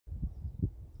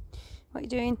What are you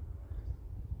doing?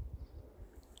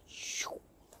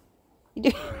 You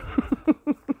doing?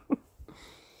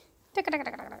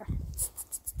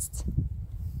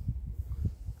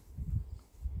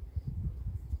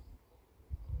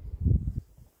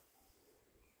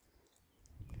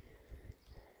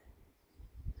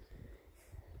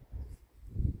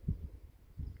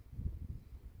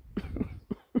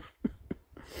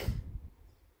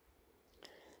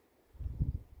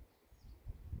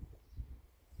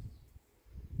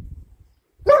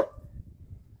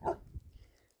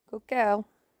 Good girl.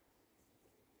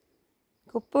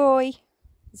 Good boy.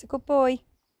 He's a good boy.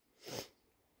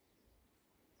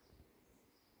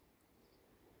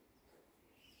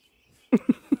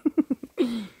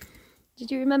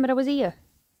 Did you remember I was here?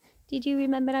 Did you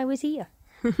remember I was here?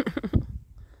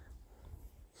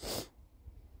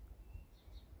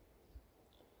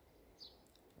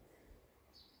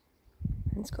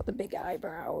 It's got the big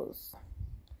eyebrows.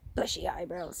 Bushy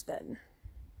eyebrows then.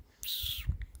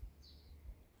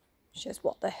 She says,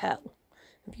 what the hell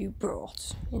have you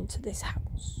brought into this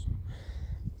house?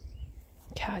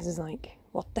 Kaz is like,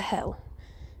 what the hell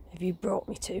have you brought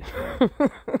me to?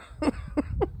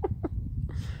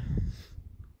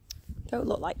 Don't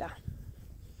look like that.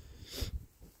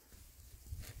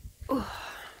 Ooh,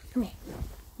 come here.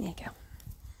 There you go.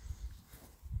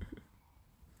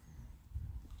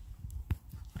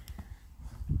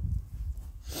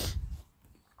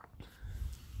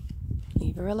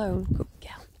 Leave her alone. Good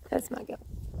girl. That's my girl.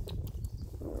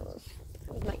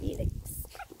 With my earrings.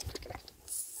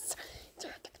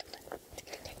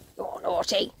 You're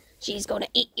naughty. She's gonna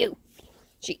eat you.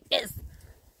 She is.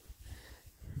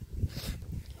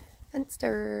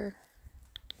 Fenster.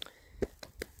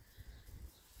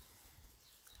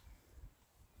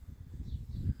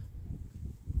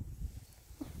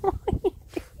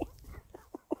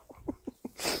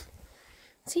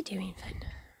 What's he doing, Finn?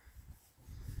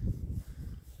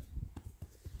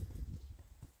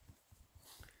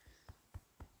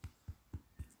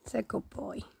 It's a good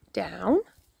boy. Down.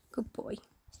 Good boy.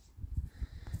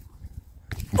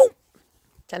 Oh!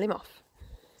 Tell him off.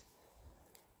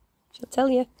 She'll tell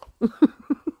you.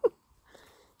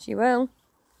 She will.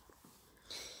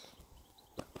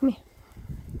 Come here.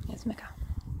 Here's my car.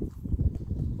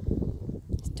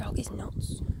 This dog is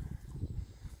nuts.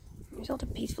 He's all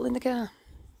peaceful in the car.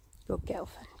 Good girl,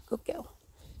 Finn. Good girl.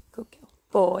 Good girl.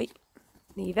 Boy.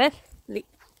 Leave it.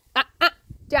 Down.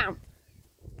 Down.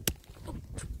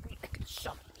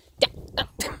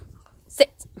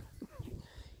 Sit.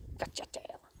 Got your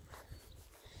tail.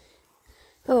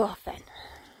 Oh, Finn.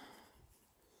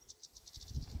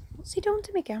 What's he doing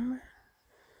to me, camera?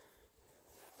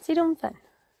 What's he doing, Finn?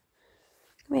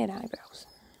 Come here, eyebrows.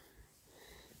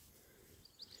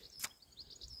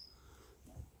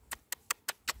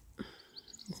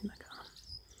 This is my car.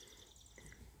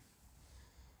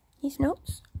 He's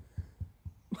nuts.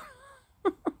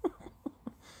 I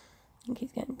think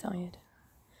he's getting tired.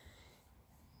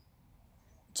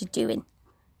 What you doing?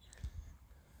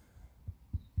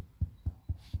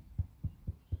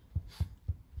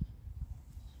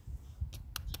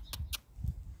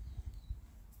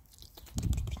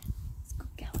 It's a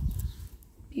good girl.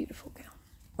 Beautiful girl.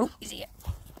 Oh, he's here.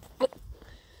 Oh.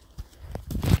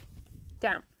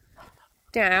 Down.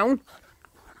 Down.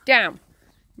 Down.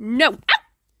 No. Ow!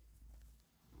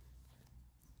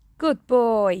 Good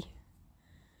boy.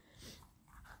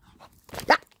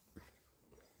 Ah.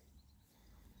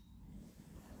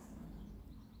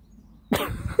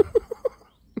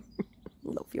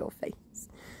 Love your face.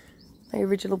 My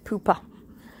original pooper.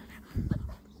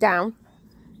 Down.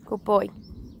 Good boy.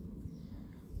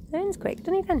 Learns quick,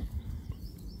 doesn't he then?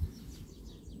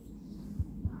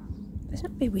 There's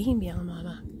not a big weeing behind my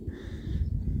back.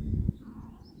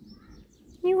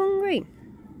 You hungry?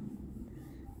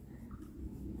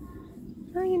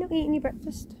 Oh, you're not eating your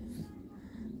breakfast?